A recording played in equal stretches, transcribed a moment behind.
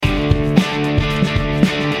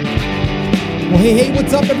Well, hey,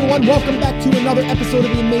 what's up, everyone? Welcome back to another episode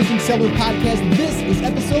of the Amazing Seller Podcast. This is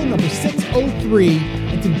episode number 603,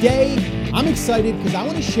 and today I'm excited because I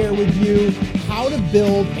want to share with you how to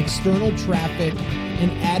build external traffic and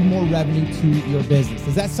add more revenue to your business.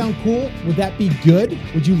 Does that sound cool? Would that be good?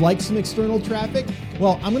 Would you like some external traffic?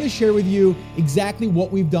 Well, I'm going to share with you exactly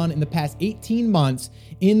what we've done in the past 18 months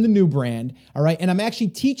in the new brand, all right? And I'm actually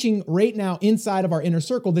teaching right now inside of our inner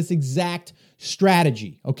circle this exact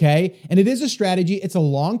strategy, okay? And it is a strategy. It's a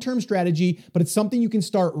long-term strategy, but it's something you can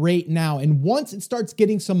start right now. And once it starts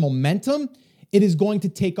getting some momentum, it is going to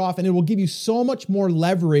take off and it will give you so much more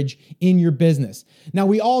leverage in your business. Now,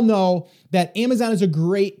 we all know that Amazon is a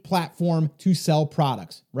great platform to sell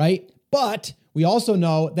products, right? But we also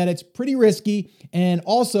know that it's pretty risky, and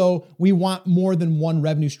also we want more than one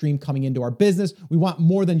revenue stream coming into our business. We want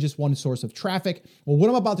more than just one source of traffic. Well, what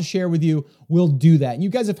I'm about to share with you will do that. And you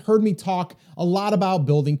guys have heard me talk a lot about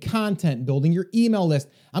building content, building your email list.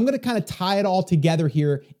 I'm going to kind of tie it all together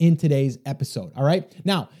here in today's episode, all right?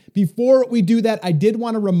 Now, before we do that, I did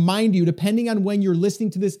want to remind you, depending on when you're listening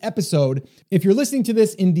to this episode, if you're listening to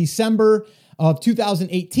this in December of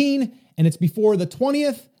 2018 and it's before the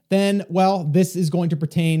 20th, then, well, this is going to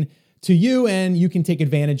pertain to you and you can take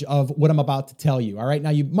advantage of what I'm about to tell you, all right? Now,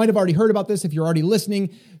 you might have already heard about this if you're already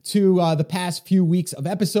listening to the past few weeks of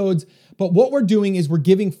episodes, but what we're doing is we're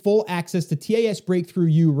giving full access to TAS Breakthrough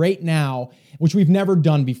You right now, which we've never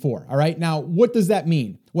done before, all right? Now, what does that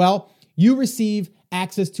mean? Well, you receive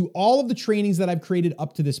access to all of the trainings that I've created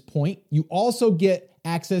up to this point. You also get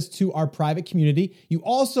access to our private community. You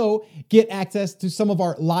also get access to some of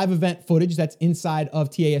our live event footage that's inside of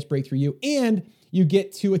TAS Breakthrough You, and you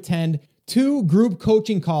get to attend 2 group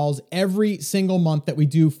coaching calls every single month that we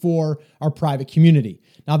do for our private community.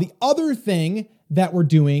 Now, the other thing that we're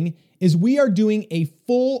doing is we are doing a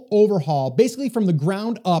full overhaul. Basically, from the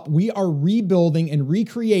ground up, we are rebuilding and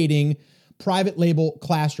recreating Private Label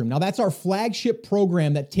Classroom. Now, that's our flagship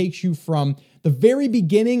program that takes you from the very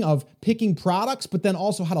beginning of picking products, but then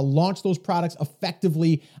also how to launch those products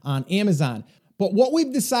effectively on Amazon. But what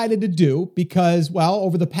we've decided to do, because, well,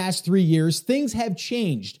 over the past 3 years, things have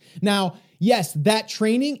changed. Now, yes, that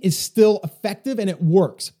training is still effective and it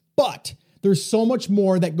works, but there's so much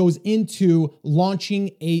more that goes into launching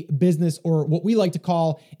a business, or what we like to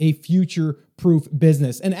call a future-proof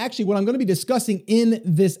business. And actually, what I'm going to be discussing in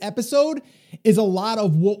this episode is a lot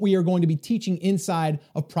of what we are going to be teaching inside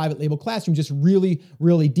of Private Label Classroom, just really,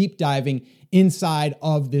 really deep diving inside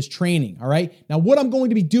of this training, all right? Now, what I'm going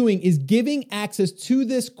to be doing is giving access to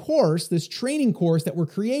this course, this training course that we're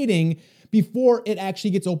creating before it actually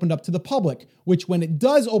gets opened up to the public, which when it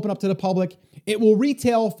does open up to the public, it will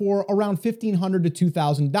retail for around $1,500 to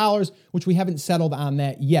 $2,000, which we haven't settled on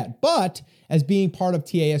that yet. But as being part of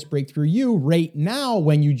TAS Breakthrough You right now,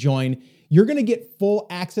 when you join, you're going to get full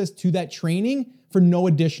access to that training for no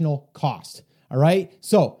additional cost. All right.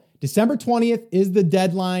 So December 20th is the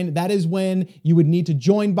deadline. That is when you would need to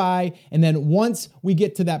join by. And then once we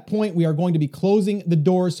get to that point, we are going to be closing the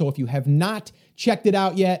doors. So if you have not checked it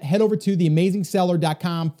out yet, head over to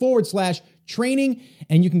theamazingseller.com/training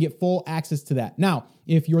and you can get full access to that. Now,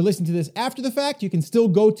 if you're listening to this after the fact, you can still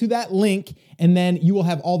go to that link and then you will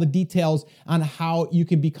have all the details on how you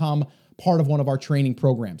can become part of one of our training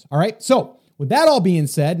programs. All right. So with that all being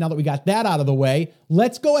said, now that we got that out of the way,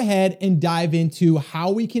 let's go ahead and dive into how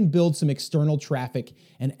we can build some external traffic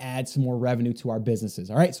and add some more revenue to our businesses.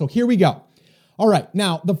 All right. So here we go. All right.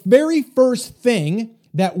 Now, the very first thing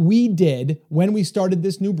that we did when we started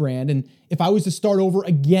this new brand, and if I was to start over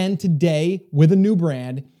again today with a new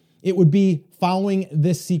brand, it would be following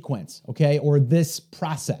this sequence, okay, or this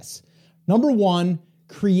process. Number 1,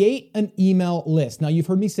 create an email list. Now, you've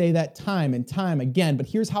heard me say that time and time again, but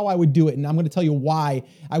here's how I would do it, and I'm going to tell you why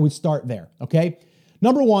I would start there, okay?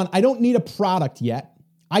 Number 1, I don't need a product yet.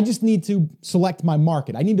 I just need to select my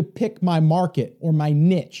market. I need to pick my market or my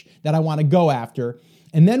niche that I want to go after,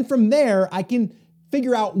 and then from there, I can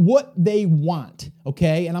figure out what they want,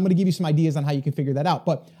 okay? And I'm gonna give you some ideas on how you can figure that out.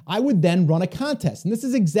 But I would then run a contest, and this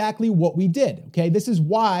is exactly what we did, okay? This is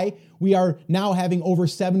why we are now having over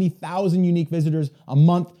 70,000 unique visitors a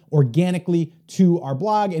month organically to our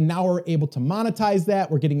blog, and now we're able to monetize that.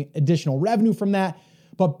 We're getting additional revenue from that.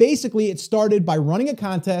 But basically, it started by running a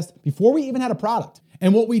contest before we even had a product.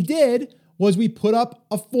 And what we did was we put up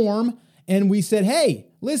a form and we said, hey,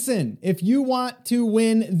 listen, if you want to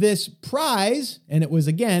win this prize, and it was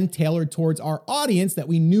again tailored towards our audience that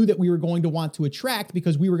we knew that we were going to want to attract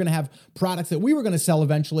because we were going to have products that we were going to sell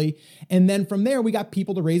eventually. And then from there, we got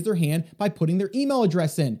people to raise their hand by putting their email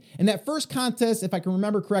address in. And that first contest, if I can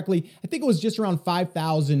remember correctly, I think it was just around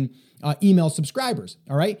 5,000 email subscribers.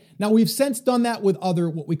 All right. Now we've since done that with other,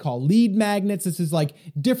 what we call lead magnets. This is like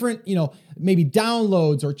different, maybe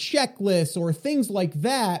downloads or checklists or things like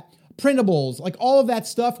that, printables, like all of that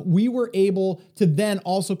stuff. We were able to then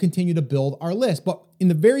also continue to build our list. But in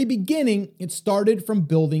the very beginning, it started from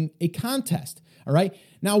building a contest. All right.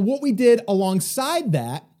 Now what we did alongside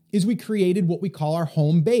that is we created what we call our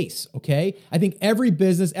home base, okay? I think every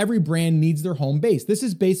business, every brand needs their home base. This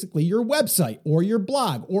is basically your website or your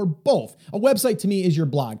blog or both. A website to me is your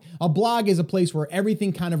blog. A blog is a place where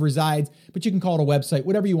everything kind of resides, but you can call it a website,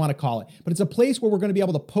 whatever you want to call it. But it's a place where we're going to be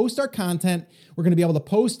able to post our content. We're going to be able to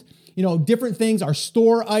post different things, our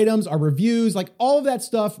store items, our reviews, like all of that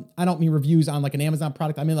stuff. I don't mean reviews on like an Amazon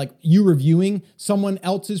product. I mean like you reviewing someone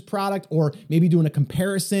else's product or maybe doing a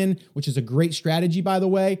comparison, which is a great strategy, by the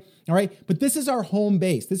way. All right. But this is our home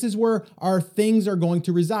base. This is where our things are going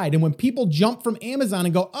to reside. And when people jump from Amazon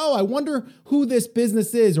and go, oh, I wonder who this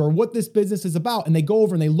business is or what this business is about, and they go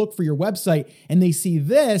over and they look for your website and they see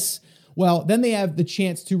this, well, then they have the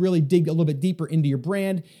chance to really dig a little bit deeper into your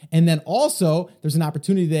brand. And then also there's an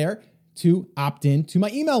opportunity there to opt in to my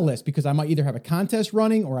email list because I might either have a contest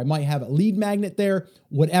running or I might have a lead magnet there,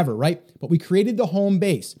 whatever, right? But we created the home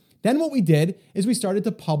base. Then what we did is we started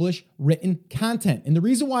to publish written content. And the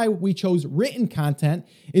reason why we chose written content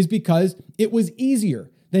is because it was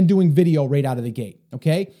easier than doing video right out of the gate,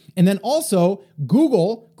 okay? And then also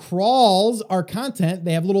Google crawls our content.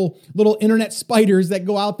 They have little internet spiders that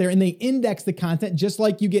go out there and they index the content just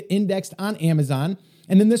like you get indexed on Amazon.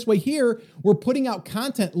 And then this way here, we're putting out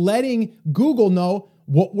content, letting Google know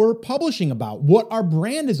what we're publishing about, what our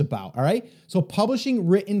brand is about, all right? So publishing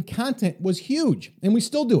written content was huge, and we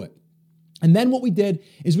still do it. And then what we did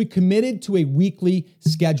is we committed to a weekly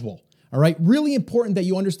schedule, all right? Really important that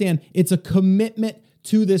you understand it's a commitment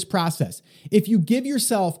to this process. If you give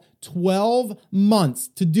yourself 12 months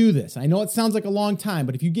to do this, I know it sounds like a long time,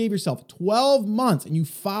 but if you gave yourself 12 months and you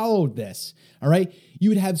followed this, all right, you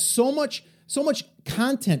would have so much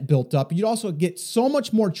content built up. You'd also get so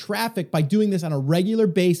much more traffic by doing this on a regular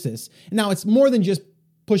basis. And now it's more than just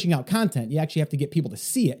pushing out content. You actually have to get people to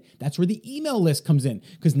see it. That's where the email list comes in,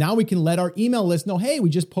 because now we can let our email list know, hey, we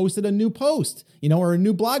just posted a new post, or a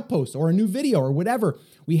new blog post or a new video or whatever.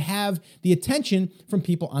 We have the attention from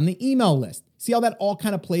people on the email list. See how that all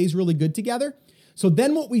kind of plays really good together? So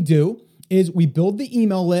then what we do is we build the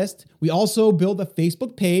email list. We also build a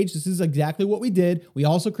Facebook page. This is exactly what we did. We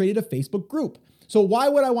also created a Facebook group. So why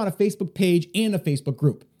would I want a Facebook page and a Facebook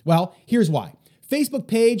group? Well, here's why. Facebook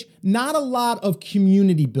page, not a lot of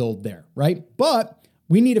community build there, right? But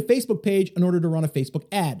we need a Facebook page in order to run a Facebook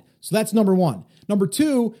ad. So that's number one. Number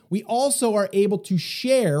two, we also are able to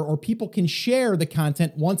share, or people can share the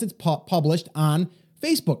content once it's published on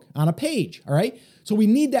Facebook, on a page, all right? So we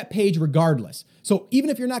need that page regardless. So even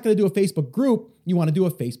if you're not going to do a Facebook group, you want to do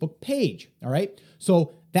a Facebook page, all right?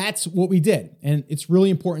 So that's what we did. And it's really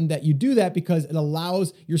important that you do that because it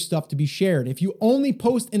allows your stuff to be shared. If you only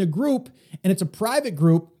post in a group and it's a private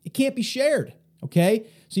group, it can't be shared, okay?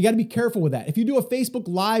 So you got to be careful with that. If you do a Facebook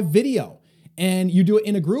Live video and you do it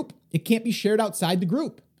in a group, it can't be shared outside the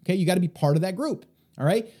group, okay? You got to be part of that group, all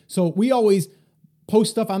right? So we always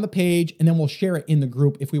post stuff on the page and then we'll share it in the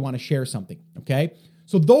group if we want to share something, okay?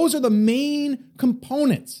 So those are the main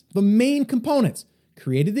components,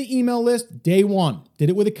 Created the email list day one, did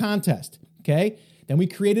it with a contest, okay? Then we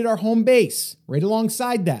created our home base right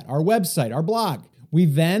alongside that, our website, our blog. We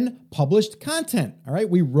then published content, all right?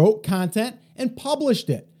 We wrote content and published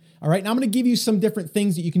it, all right? Now I'm going to give you some different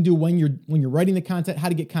things that you can do when you're writing the content, how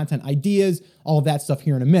to get content ideas, all of that stuff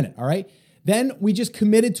here in a minute, all right? Then we just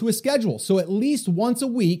committed to a schedule. So at least once a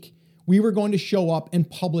week, we were going to show up and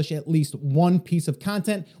publish at least one piece of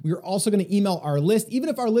content. We were also going to email our list. Even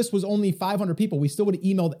if our list was only 500 people, we still would have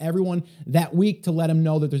emailed everyone that week to let them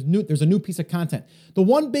know that there's a new piece of content. The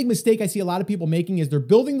one big mistake I see a lot of people making is they're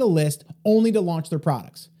building the list only to launch their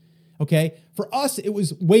products. Okay. For us, it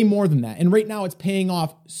was way more than that. And right now it's paying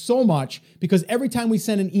off so much because every time we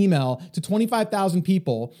send an email to 25,000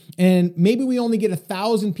 people and maybe we only get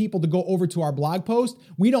 1,000 people to go over to our blog post,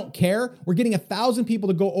 we don't care. We're getting 1,000 people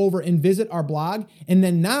to go over and visit our blog. And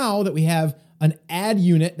then now that we have an ad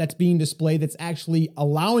unit that's being displayed that's actually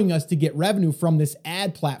allowing us to get revenue from this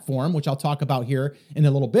ad platform, which I'll talk about here in a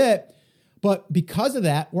little bit. But because of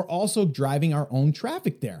that, we're also driving our own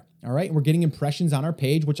traffic there. All right. We're getting impressions on our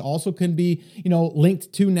page, which also can be,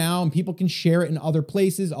 linked to now, and people can share it in other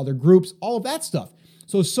places, other groups, all of that stuff.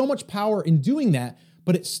 So there's so much power in doing that,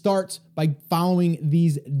 but it starts by following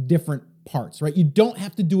these different parts, right? You don't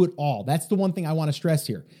have to do it all. That's the one thing I want to stress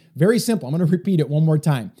here. Very simple. I'm going to repeat it one more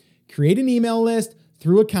time. Create an email list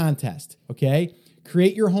through a contest, okay?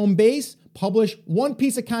 Create your home base, publish one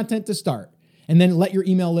piece of content to start, and then let your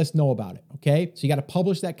email list know about it, okay? So you got to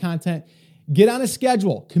publish that content. Get on a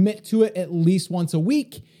schedule, commit to it at least once a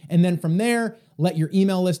week. And then from there, let your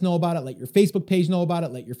email list know about it. Let your Facebook page know about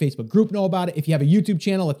it. Let your Facebook group know about it. If you have a YouTube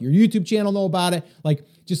channel, let your YouTube channel know about it.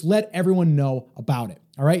 Just let everyone know about it.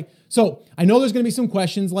 All right. So I know there's going to be some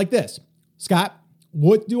questions like this. Scott,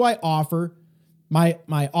 what do I offer my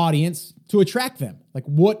audience to attract them?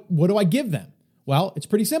 What do I give them? Well, it's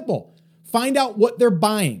pretty simple. Find out what they're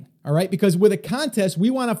buying. All right. Because with a contest, we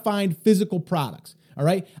want to find physical products. All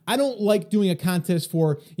right. I don't like doing a contest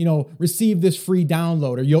for, receive this free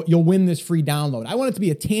download or you'll win this free download. I want it to be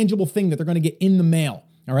a tangible thing that they're going to get in the mail.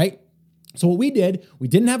 All right. So what we did, we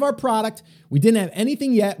didn't have our product. We didn't have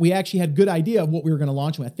anything yet. We actually had a good idea of what we were going to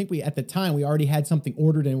launch. I think at the time, we already had something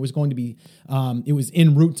ordered and it was going to be, it was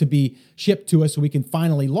en route to be shipped to us so we can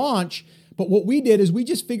finally launch. But what we did is we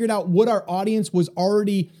just figured out what our audience was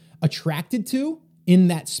already attracted to in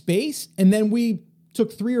that space. And then we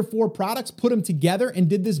took 3 or 4 products, put them together and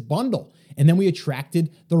did this bundle. And then we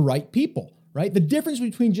attracted the right people, right? The difference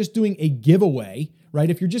between just doing a giveaway, right?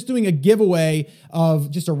 If you're just doing a giveaway of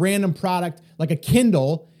just a random product like a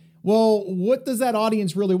Kindle, well, what does that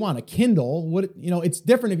audience really want? A Kindle, it's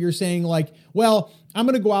different if you're saying well, I'm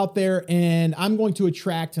going to go out there and I'm going to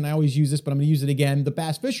attract, and I always use this, but I'm going to use it again, the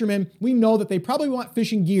bass fishermen. We know that they probably want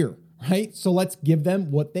fishing gear, right? So let's give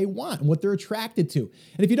them what they want and what they're attracted to.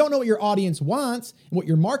 And if you don't know what your audience wants and what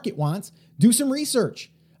your market wants, do some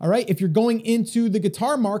research. All right. If you're going into the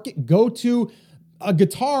guitar market, go to a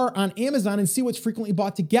guitar on Amazon and see what's frequently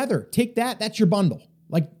bought together. Take that. That's your bundle.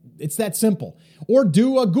 It's that simple. Or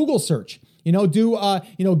do a Google search, do a,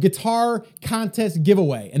 guitar contest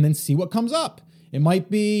giveaway and then see what comes up. It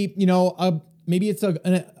might be, maybe it's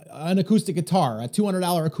an acoustic guitar, a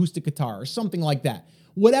 $200 acoustic guitar or something like that.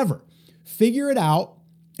 Whatever. Figure it out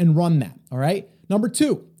and run that. All right. Number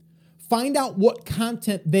 2, find out what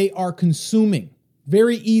content they are consuming.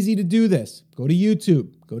 Very easy to do this. Go to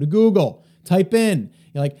YouTube, go to Google, type in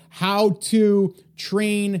how to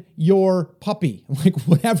train your puppy,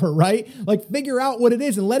 whatever, right? Figure out what it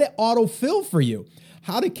is and let it autofill for you.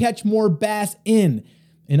 How to catch more bass in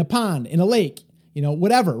a pond, in a lake,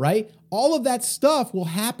 whatever, right? All of that stuff will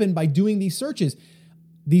happen by doing these searches.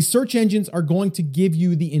 These search engines are going to give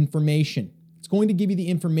you the information. It's going to give you the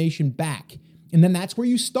information back. And then that's where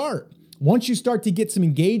you start. Once you start to get some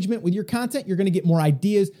engagement with your content, you're going to get more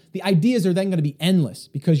ideas. The ideas are then going to be endless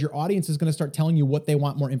because your audience is going to start telling you what they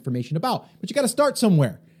want more information about. But you got to start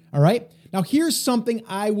somewhere. All right. Now, here's something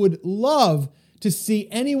I would love to see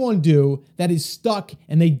anyone do that is stuck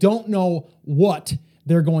and they don't know what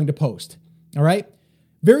they're going to post. All right.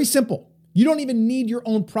 Very simple. You don't even need your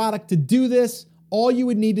own product to do this. All you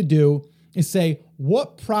would need to do is say,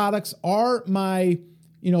 what products are my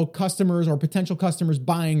customers or potential customers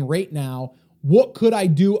buying right now? What could I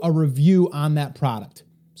do a review on that product?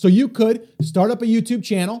 So you could start up a YouTube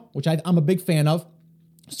channel, which I'm a big fan of.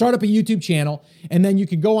 Start up a YouTube channel, and then you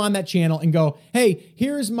could go on that channel and go, hey,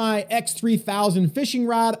 here's my X3000 fishing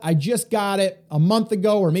rod. I just got it a month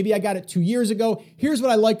ago, or maybe I got it 2 years ago. Here's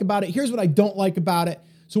what I like about it. Here's what I don't like about it.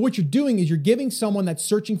 So what you're doing is you're giving someone that's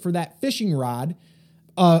searching for that fishing rod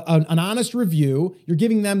an honest review. You're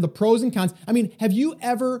giving them the pros and cons. I mean, have you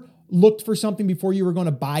ever looked for something before you were going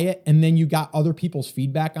to buy it and then you got other people's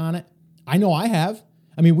feedback on it? I know I have.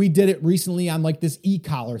 I mean, we did it recently on this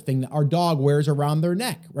e-collar thing that our dog wears around their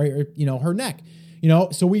neck, right? Or, her neck,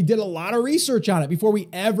 so we did a lot of research on it before we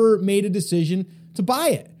ever made a decision to buy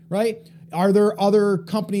it, right? Are there other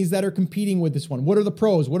companies that are competing with this one? What are the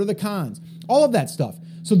pros? What are the cons? All of that stuff.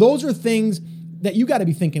 So those are things that you got to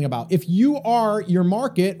be thinking about. If you are your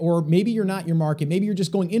market, or maybe you're not your market, maybe you're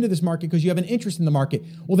just going into this market because you have an interest in the market,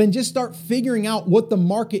 well, then just start figuring out what the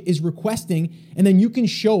market is requesting, and then you can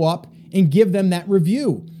show up and give them that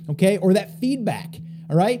review, okay, or that feedback,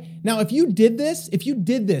 all right? Now, if you did this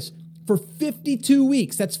for 52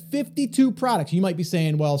 weeks, that's 52 products. You might be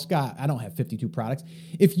saying, well, Scott, I don't have 52 products.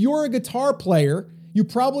 If you're a guitar player, you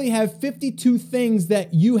probably have 52 things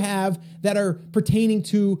that you have that are pertaining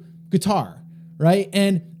to guitar, right?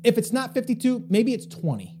 And if it's not 52, maybe it's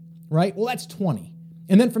 20, right? Well, that's 20.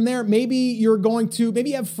 And then from there, maybe you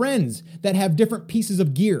have friends that have different pieces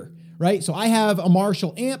of gear, right? So I have a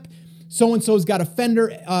Marshall amp. So-and-so's got a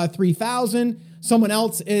Fender 3000. someone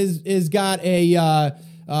else is got a,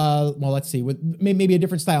 well, let's see, with maybe a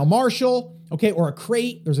different style Marshall, okay, or a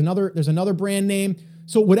Crate. There's another brand name.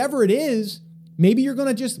 So whatever it is, maybe you're going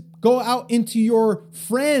to just go out into your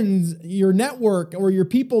friends, your network, or your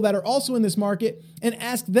people that are also in this market and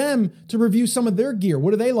ask them to review some of their gear.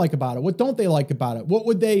 What do they like about it? What don't they like about it? What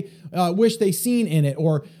would they wish they seen in it?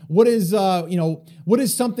 Or what is, what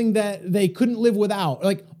is something that they couldn't live without?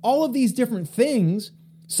 Like all of these different things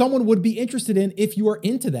someone would be interested in if you are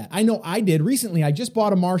into that. I know I did. Recently, I just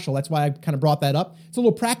bought a Marshall. That's why I kind of brought that up. It's a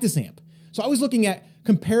little practice amp. So I was looking at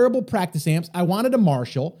comparable practice amps. I wanted a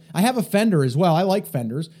Marshall. I have a Fender as well. I like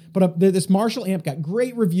Fenders, but this Marshall amp got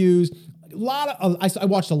great reviews. I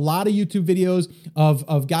watched a lot of YouTube videos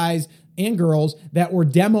of guys and girls that were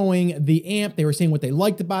demoing the amp. They were saying what they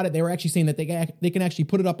liked about it. They were actually saying that they can actually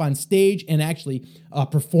put it up on stage and actually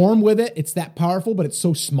perform with it. It's that powerful, but it's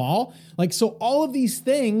so small. So all of these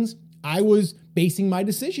things I was basing my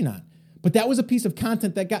decision on. But that was a piece of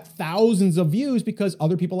content that got thousands of views because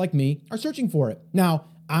other people like me are searching for it. Now,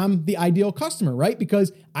 I'm the ideal customer, right?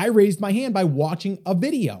 Because I raised my hand by watching a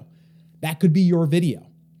video. That could be your video.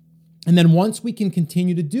 And then once we can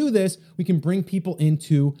continue to do this, we can bring people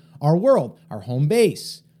into our world, our home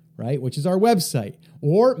base, right? Which is our website.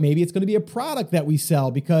 Or maybe it's going to be a product that we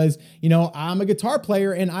sell because, I'm a guitar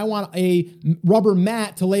player and I want a rubber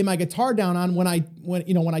mat to lay my guitar down on when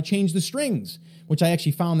I change the strings, which I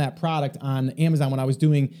actually found that product on Amazon when I was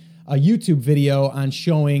doing a YouTube video on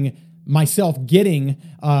showing myself getting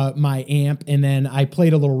my amp, and then I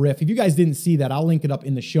played a little riff. If you guys didn't see that, I'll link it up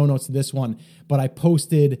in the show notes to this one, but I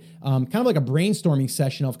posted kind of like a brainstorming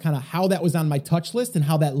session of kind of how that was on my touch list and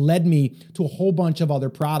how that led me to a whole bunch of other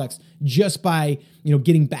products just by,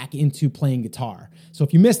 getting back into playing guitar. So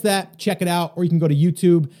if you missed that, check it out, or you can go to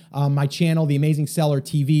YouTube, my channel,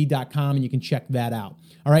 theamazingsellertv.com, and you can check that out.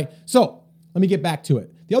 All right, so let me get back to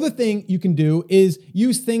it. The other thing you can do is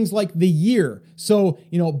use things like the year. So,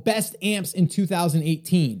 best amps in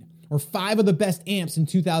 2018, or 5 of the best amps in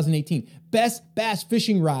 2018, best bass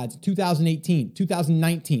fishing rods 2018,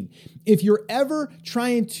 2019. If you're ever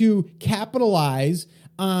trying to capitalize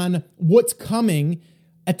on what's coming,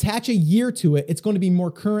 attach a year to it. It's going to be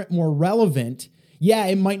more current, more relevant. Yeah,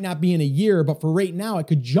 it might not be in a year, but for right now, it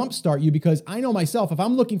could jumpstart you because I know myself, if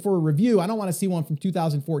I'm looking for a review, I don't want to see one from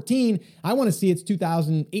 2014. I want to see it's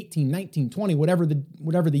 2018, 19, 20, whatever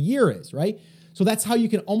the year is, right? So that's how you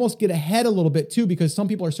can almost get ahead a little bit too, because some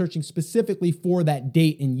people are searching specifically for that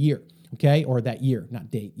date and year, okay? Or that year,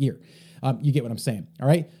 not date, year. You get what I'm saying, all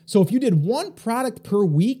right? So if you did one product per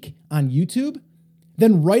week on YouTube,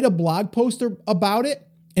 then write a blog post about it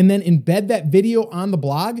and then embed that video on the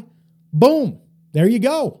blog, boom. There you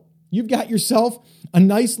go. You've got yourself a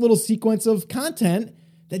nice little sequence of content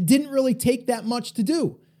that didn't really take that much to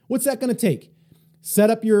do. What's that going to take? Set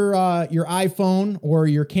up your iPhone or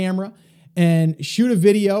your camera and shoot a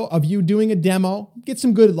video of you doing a demo. Get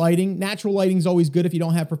some good lighting. Natural lighting is always good if you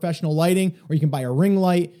don't have professional lighting, or you can buy a ring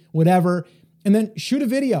light, whatever. And then shoot a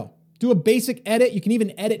video. Do a basic edit. You can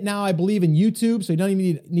even edit now, I believe, in YouTube, so you don't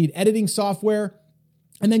even need editing software.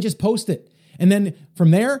 And then just post it. And then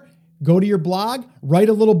from there, go to your blog, write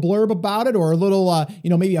a little blurb about it, or a little,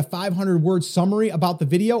 maybe a 500-word summary about the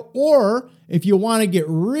video. Or if you want to get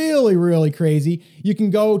really, really crazy, you can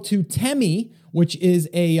go to Temi, which is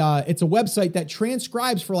it's a website that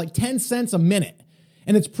transcribes for like 10 cents a minute.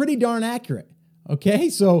 And it's pretty darn accurate. Okay,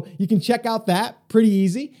 so you can check out that, pretty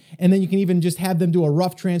easy. And then you can even just have them do a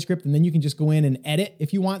rough transcript, and then you can just go in and edit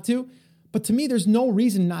if you want to. But to me, there's no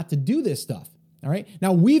reason not to do this stuff. All right.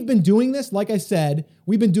 Now, we've been doing this, like I said,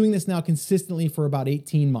 we've been doing this now consistently for about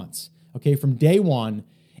 18 months, okay, from day one,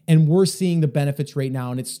 and we're seeing the benefits right now,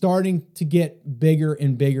 and it's starting to get bigger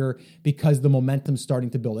and bigger because the momentum's starting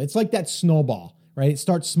to build. It's like that snowball, right? It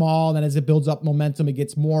starts small, and then as it builds up momentum, it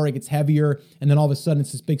gets more, it gets heavier, and then all of a sudden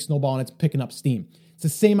it's this big snowball and it's picking up steam. It's the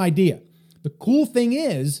same idea. The cool thing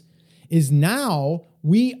is now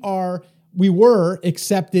we were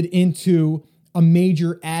accepted into a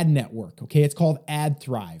major ad network, okay? It's called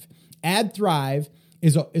AdThrive. AdThrive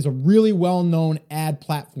is a really well-known ad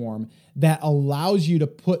platform that allows you to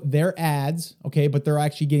put their ads, okay, but they're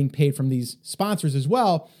actually getting paid from these sponsors as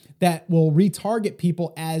well, that will retarget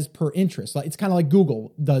people as per interest. It's kind of like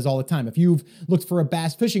Google does all the time. If you've looked for a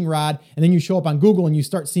bass fishing rod and then you show up on Google and you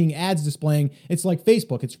start seeing ads displaying, it's like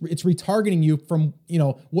Facebook. It's retargeting you from,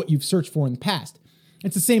 what you've searched for in the past.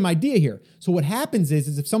 It's the same idea here. So what happens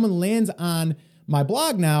is if someone lands on my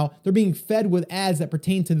blog now, they're being fed with ads that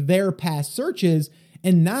pertain to their past searches.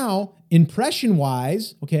 And now,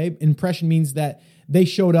 impression-wise, okay, impression means that they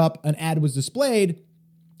showed up, an ad was displayed,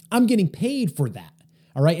 I'm getting paid for that.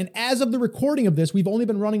 All right. And as of the recording of this, we've only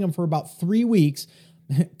been running them for about 3 weeks,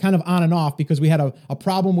 kind of on and off, because we had a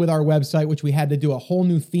problem with our website, which we had to do a whole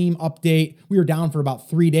new theme update. We were down for about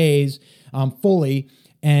 3 days fully,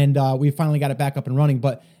 and we finally got it back up and running.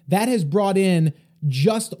 But that has brought in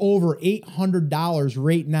just over $800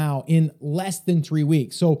 right now in less than 3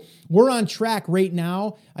 weeks. So we're on track right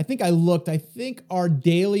now. I think our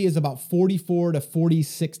daily is about $44 to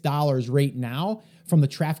 $46 right now from the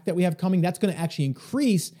traffic that we have coming. That's going to actually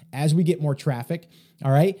increase as we get more traffic.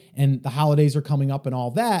 All right. And the holidays are coming up and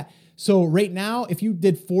all that. So right now, if you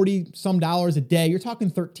did $40 some a day, you're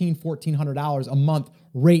talking $1,300, $1,400 a month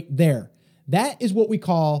right there. That is what we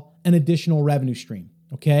call an additional revenue stream.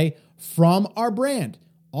 Okay. From our brand.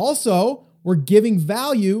 Also, we're giving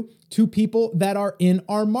value to people that are in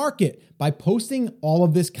our market. By posting all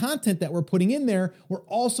of this content that we're putting in there, we're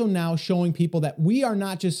also now showing people that we are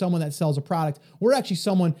not just someone that sells a product. We're actually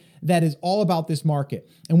someone that is all about this market.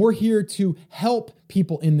 And we're here to help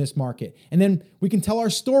people in this market. And then we can tell our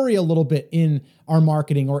story a little bit in our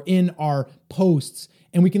marketing or in our posts.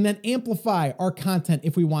 And we can then amplify our content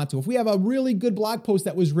if we want to. If we have a really good blog post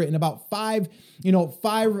that was written about five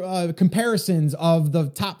comparisons of the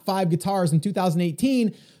top 5 guitars in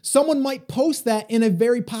 2018, someone might post that in a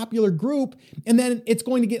very popular group, and then it's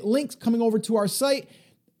going to get links coming over to our site.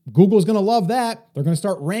 Google's going to love that. They're going to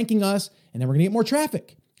start ranking us, and then we're going to get more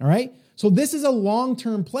traffic. All right. So this is a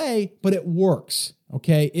long-term play, but it works.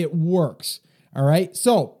 Okay. It works. All right.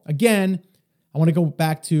 So again, I want to go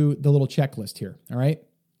back to the little checklist here. All right.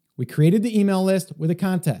 We created the email list with a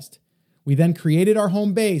contest. We then created our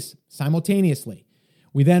home base simultaneously.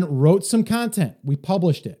 We then wrote some content. We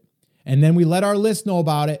published it. And then we let our list know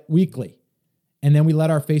about it weekly. And then we let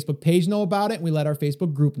our Facebook page know about it. And we let our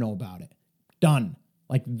Facebook group know about it. Done.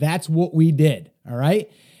 Like that's what we did. All right.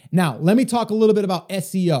 Now, let me talk a little bit about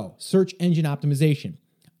SEO, search engine optimization.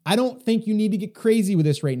 I don't think you need to get crazy with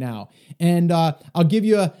this right now. And I'll give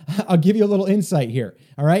you a little insight here.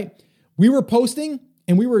 All right. We were posting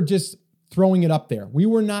and we were just throwing it up there. We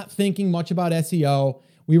were not thinking much about SEO.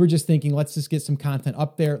 We were just thinking, let's just get some content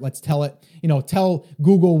up there. Let's tell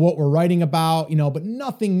Google what we're writing about, but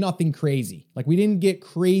nothing crazy. Like we didn't get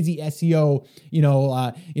crazy SEO,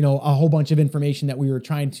 a whole bunch of information that we were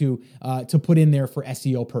trying to put in there for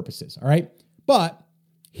SEO purposes. All right. But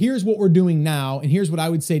here's what we're doing now. And here's what I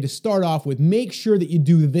would say to start off with. Make sure that you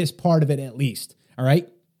do this part of it at least. All right.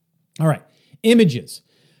 All right. Images.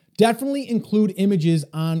 Definitely include images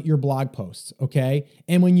on your blog posts. Okay.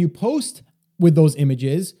 And when you post with those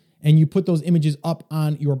images and you put those images up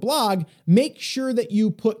on your blog, make sure that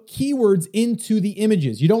you put keywords into the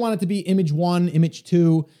images. You don't want it to be image 1, image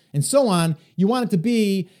 2, and so on. You want it to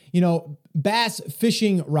be, bass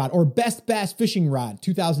fishing rod or best bass fishing rod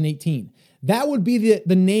 2018. That would be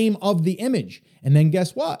the name of the image. And then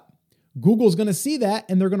guess what? Google's going to see that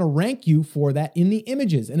and they're going to rank you for that in the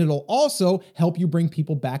images. And it'll also help you bring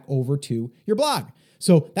people back over to your blog.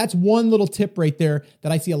 So that's one little tip right there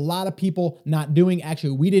that I see a lot of people not doing.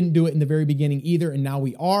 Actually, we didn't do it in the very beginning either, and now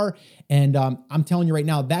we are. And I'm telling you right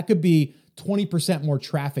now, that could be 20% more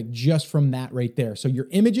traffic just from that right there. So your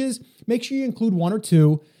images, make sure you include 1 or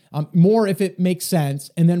 2, more if it makes sense.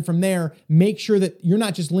 And then from there, make sure that you're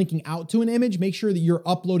not just linking out to an image. Make sure that you're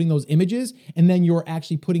uploading those images, and then you're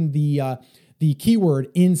actually putting the keyword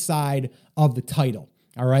inside of the title.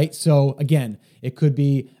 All right. So again, it could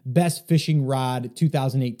be best fishing rod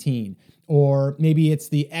 2018, or maybe it's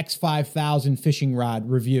the X5000 fishing rod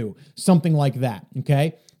review, something like that.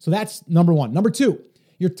 Okay. So that's number 1. Number 2,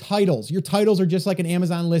 your titles. Your titles are just like an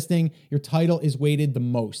Amazon listing. Your title is weighted the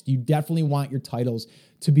most. You definitely want your titles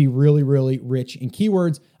to be really, really rich in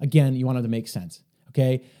keywords. Again, you want them to make sense.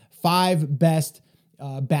 Okay. 5 best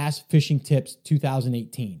bass fishing tips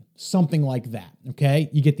 2018, something like that. Okay.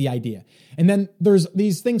 You get the idea. And then there's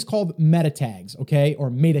these things called meta tags. Okay. Or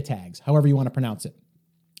meta tags, however you want to pronounce it.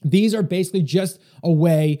 These are basically just a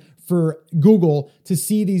way for Google to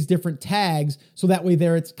see these different tags. So that way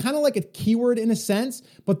it's kind of like a keyword in a sense,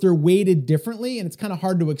 but they're weighted differently. And it's kind of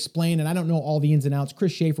hard to explain. And I don't know all the ins and outs.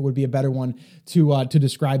 Chris Schaefer would be a better one to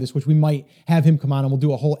describe this, which we might have him come on and we'll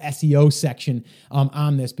do a whole SEO section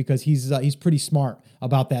on this because he's pretty smart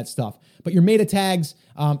about that stuff. But your meta tags,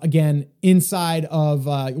 again, inside of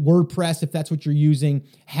WordPress, if that's what you're using,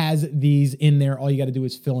 has these in there. All you got to do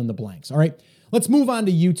is fill in the blanks. All right. Let's move on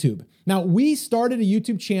to YouTube. Now, we started a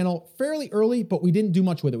YouTube channel fairly early, but we didn't do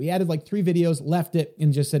much with it. We added like 3 videos, left it,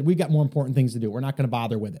 and just said, we've got more important things to do. We're not going to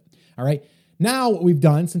bother with it. All right. Now, what we've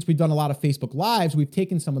done, since we've done a lot of Facebook Lives, we've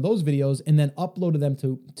taken some of those videos and then uploaded them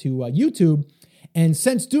to YouTube. And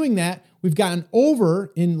since doing that, we've gotten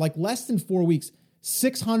over, in like less than 4 weeks,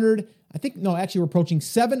 600 we're approaching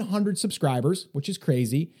 700 subscribers, which is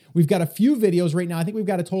crazy. We've got a few videos right now. I think we've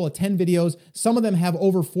got a total of 10 videos. Some of them have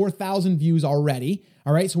over 4,000 views already.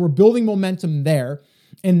 All right. So we're building momentum there.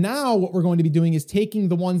 And now what we're going to be doing is taking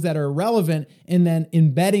the ones that are relevant and then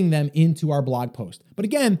embedding them into our blog post. But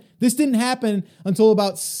again, this didn't happen until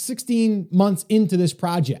about 16 months into this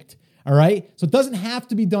project. All right. So it doesn't have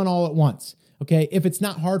to be done all at once. Okay. If it's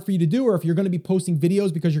not hard for you to do, or if you're going to be posting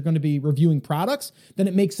videos because you're going to be reviewing products, then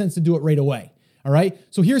it makes sense to do it right away. All right.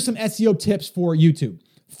 So here's some SEO tips for YouTube.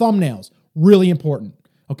 Thumbnails, really important.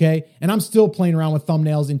 Okay. And I'm still playing around with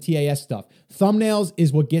thumbnails and TAS stuff. Thumbnails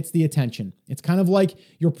is what gets the attention. It's kind of like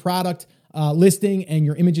your product listing and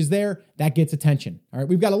your images there, that gets attention. All right.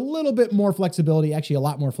 We've got a little bit more flexibility, actually a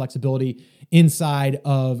lot more flexibility inside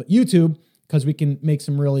of YouTube, because we can make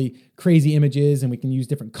some really crazy images and we can use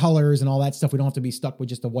different colors and all that stuff. We don't have to be stuck with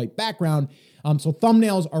just a white background. So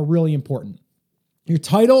thumbnails are really important. Your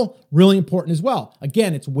title, really important as well.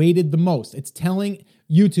 Again, it's weighted the most. It's telling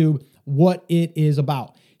YouTube what it is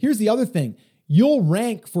about. Here's the other thing. You'll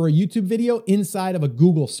rank for a YouTube video inside of a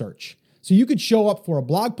Google search. So you could show up for a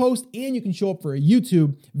blog post and you can show up for a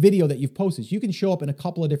YouTube video that you've posted. So you can show up in a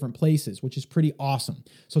couple of different places, which is pretty awesome.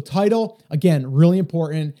 So title, again, really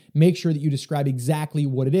important. Make sure that you describe exactly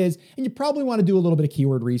what it is. And you probably want to do a little bit of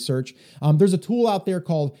keyword research. There's a tool out there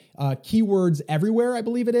called Keywords Everywhere, I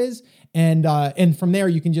believe it is. And from there,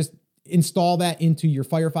 you can just install that into your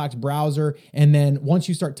Firefox browser. And then once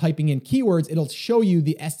you start typing in keywords, it'll show you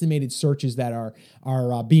the estimated searches that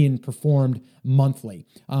are being performed monthly.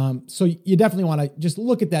 So you definitely want to just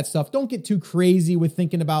look at that stuff. Don't get too crazy with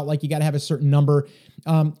thinking about like you got to have a certain number.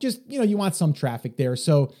 You want some traffic there.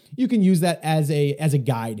 So you can use that as a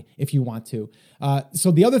guide if you want to.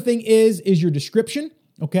 So the other thing is your description.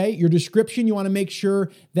 Okay. Your description, you want to make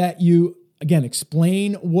sure that you again,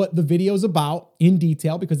 explain what the video is about in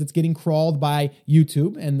detail because it's getting crawled by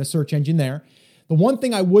YouTube and the search engine there. The one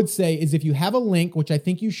thing I would say is if you have a link, which I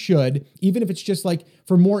think you should, even if it's just like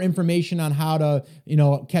for more information on how to,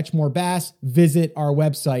 catch more bass, visit our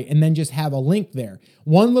website and then just have a link there.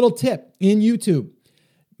 One little tip in YouTube,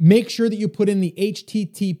 make sure that you put in the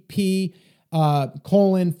HTTP //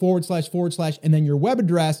 and then your web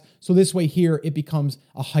address. So this way here, it becomes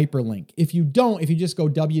a hyperlink. If you just go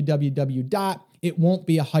www. It won't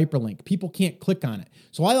be a hyperlink. People can't click on it.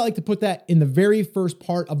 So I like to put that in the very first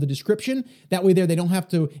part of the description. That way there, they don't have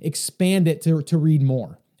to expand it to read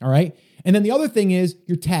more. All right. And then the other thing is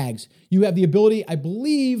your tags. You have the ability, I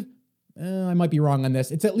believe, I might be wrong on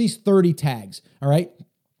this. It's at least 30 tags. All right.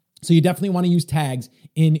 So you definitely want to use tags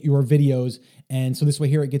in your videos. And so this way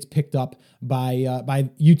here, it gets picked up by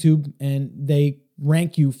YouTube and they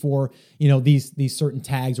rank you for, these certain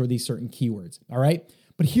tags or these certain keywords. All right.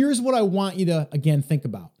 But here's what I want you to, again, think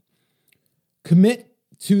about. Commit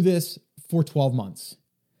to this for 12 months.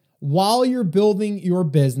 While you're building your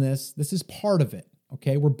business, this is part of it.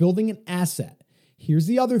 Okay. We're building an asset. Here's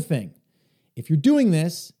the other thing. If you're doing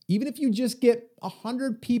this, even if you just get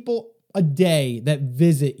 100 people a day that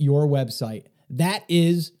visit your website, that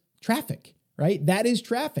is traffic. Right? That is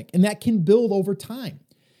traffic and that can build over time.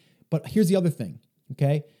 But here's the other thing,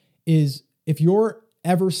 okay, is if you're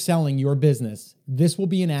ever selling your business, this will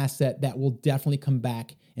be an asset that will definitely come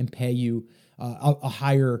back and pay you a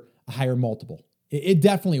higher multiple. It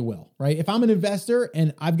definitely will, right? If I'm an investor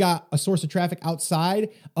and I've got a source of traffic outside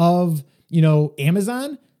of,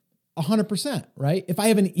 Amazon, 100%, right? If I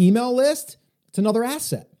have an email list, it's another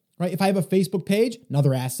asset. Right? If I have a Facebook page,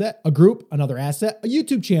 another asset, a group, another asset, a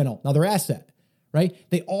YouTube channel, another asset, right?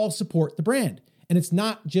 They all support the brand. And it's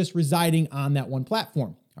not just residing on that one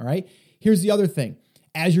platform. All right. Here's the other thing.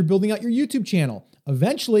 As you're building out your YouTube channel,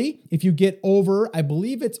 eventually, if you get over, I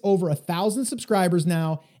believe it's over 1,000 subscribers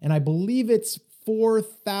now, and I believe it's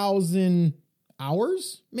 4,000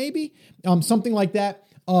 hours, maybe, something like that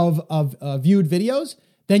of viewed videos,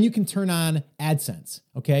 then you can turn on AdSense,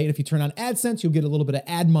 okay? And if you turn on AdSense, you'll get a little bit of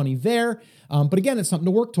ad money there. But again, it's something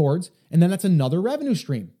to work towards. And then that's another revenue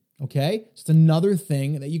stream, okay? It's another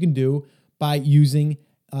thing that you can do by using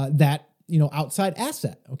that, outside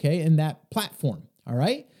asset, okay? And that platform, all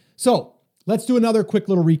right? So let's do another quick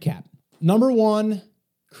little recap. Number one,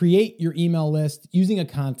 create your email list using a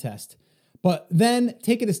contest. But then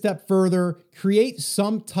take it a step further, create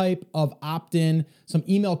some type of opt-in, some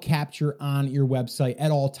email capture on your website at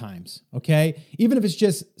all times, okay? Even if it's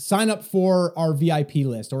just sign up for our VIP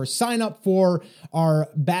list or sign up for our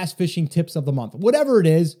bass fishing tips of the month, whatever it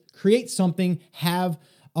is, create something, have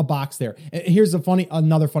a box there. Here's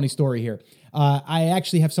another funny story here. I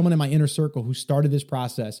actually have someone in my inner circle who started this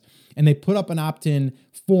process and they put up an opt-in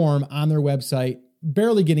form on their website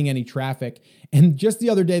barely getting any traffic. And just the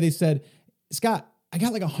other day they said, Scott, I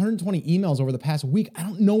got like 120 emails over the past week. I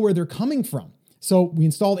don't know where they're coming from. So we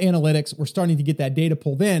installed analytics. We're starting to get that data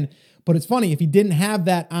pulled in. But it's funny, if he didn't have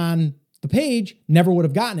that on the page, never would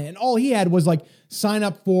have gotten it. And all he had was like sign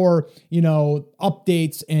up for,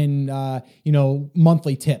 updates and,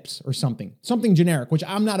 monthly tips or something generic, which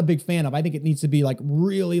I'm not a big fan of. I think it needs to be like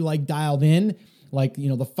really like dialed in, like,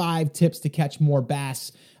 the 5 tips to catch more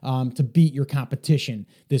bass, to beat your competition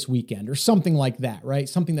this weekend or something like that, right?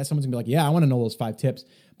 Something that someone's gonna be like, yeah, I want to know those 5 tips,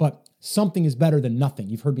 but something is better than nothing.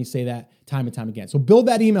 You've heard me say that time and time again. So build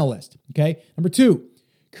that email list. Okay. Number 2,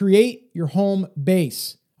 create your home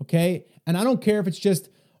base. Okay. And I don't care if it's just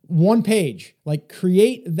one page, like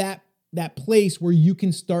create that place where you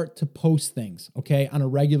can start to post things, okay, on a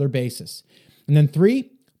regular basis. And then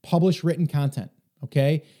 3, publish written content,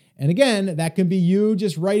 okay? And again, that can be you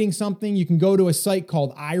just writing something. You can go to a site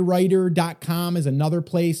called iWriter.com is another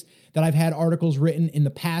place that I've had articles written in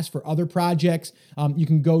the past for other projects. You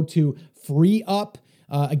can go to FreeUp.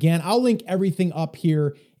 Again, I'll link everything up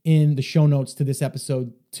here in the show notes to this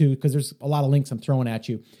episode too, because there's a lot of links I'm throwing at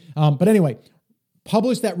you. But anyway,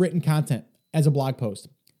 publish that written content as a blog post.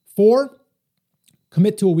 4,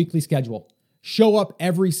 commit to a weekly schedule. Show up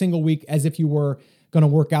every single week as if you were going to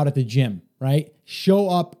work out at the gym, right? Show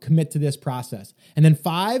up, commit to this process. And then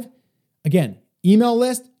 5, again, email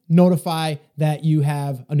list, notify that you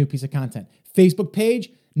have a new piece of content. Facebook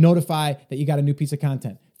page, notify that you got a new piece of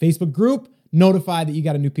content. Facebook group, notify that you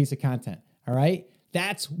got a new piece of content. All right?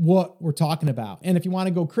 That's what we're talking about. And if you want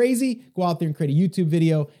to go crazy, go out there and create a YouTube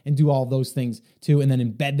video and do all those things too, and then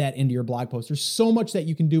embed that into your blog post. There's so much that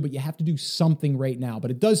you can do, but you have to do something right now. But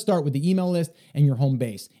it does start with the email list and your home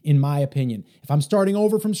base, in my opinion. If I'm starting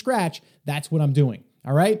over from scratch, that's what I'm doing.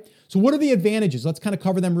 All right. So what are the advantages? Let's kind of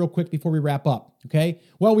cover them real quick before we wrap up. Okay.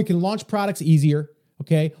 Well, we can launch products easier.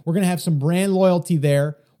 Okay. We're going to have some brand loyalty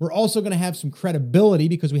there. We're also going to have some credibility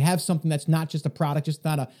because we have something that's not just a product, just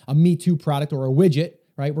not a Me Too product or a widget,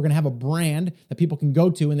 right? We're going to have a brand that people can go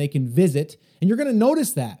to and they can visit. And you're going to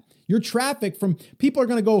notice that your traffic from people are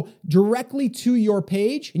going to go directly to your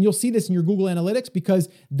page. And you'll see this in your Google Analytics because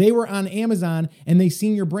they were on Amazon and they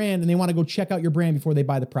seen your brand and they want to go check out your brand before they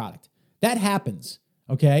buy the product. That happens.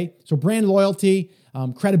 Okay. So brand loyalty,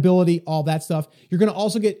 credibility, all that stuff. You're going to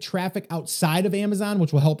also get traffic outside of Amazon,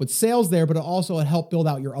 which will help with sales there, but it'll also help build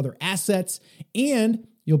out your other assets, and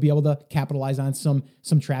you'll be able to capitalize on some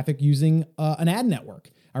traffic using an ad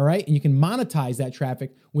network. All right. And you can monetize that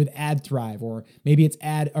traffic with AdThrive, or maybe it's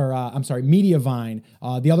Mediavine.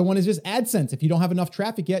 The other one is just AdSense. If you don't have enough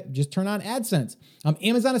traffic yet, just turn on AdSense.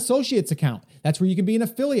 Amazon Associates account. That's where you can be an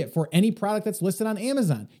affiliate for any product that's listed on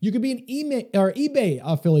Amazon. You could be an eBay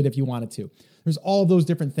affiliate if you wanted to. There's all of those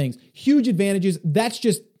different things. Huge advantages. That's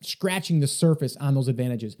just scratching the surface on those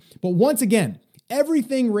advantages. But once again,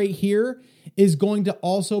 everything right here is going to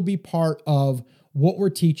also be part of what we're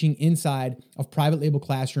teaching inside of Private Label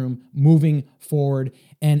Classroom moving forward.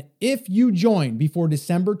 And if you join before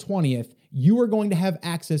December 20th, you are going to have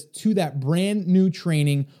access to that brand new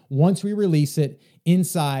training once we release it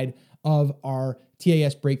inside of our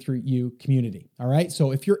TAS Breakthrough U community. All right.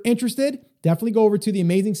 So if you're interested, definitely go over to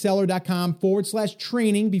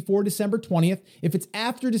theamazingseller.com/training before December 20th. If it's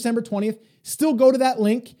after December 20th, still go to that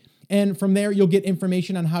link. And from there, you'll get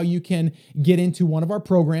information on how you can get into one of our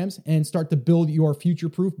programs and start to build your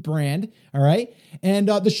future-proof brand. All right. And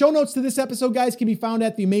the show notes to this episode, guys, can be found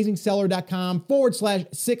at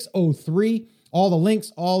theamazingseller.com/603. All the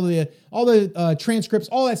links, all the transcripts,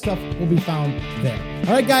 all that stuff will be found there.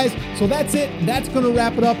 All right, guys. So that's it. That's going to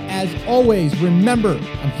wrap it up. As always, remember,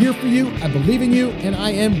 I'm here for you. I believe in you, and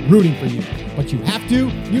I am rooting for you. But you have to.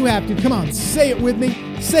 Come on, say it with me.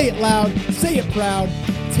 Say it loud. Say it proud.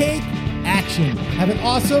 Take action. Have an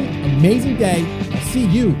awesome, amazing day. I'll see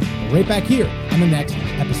you right back here on the next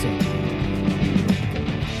episode.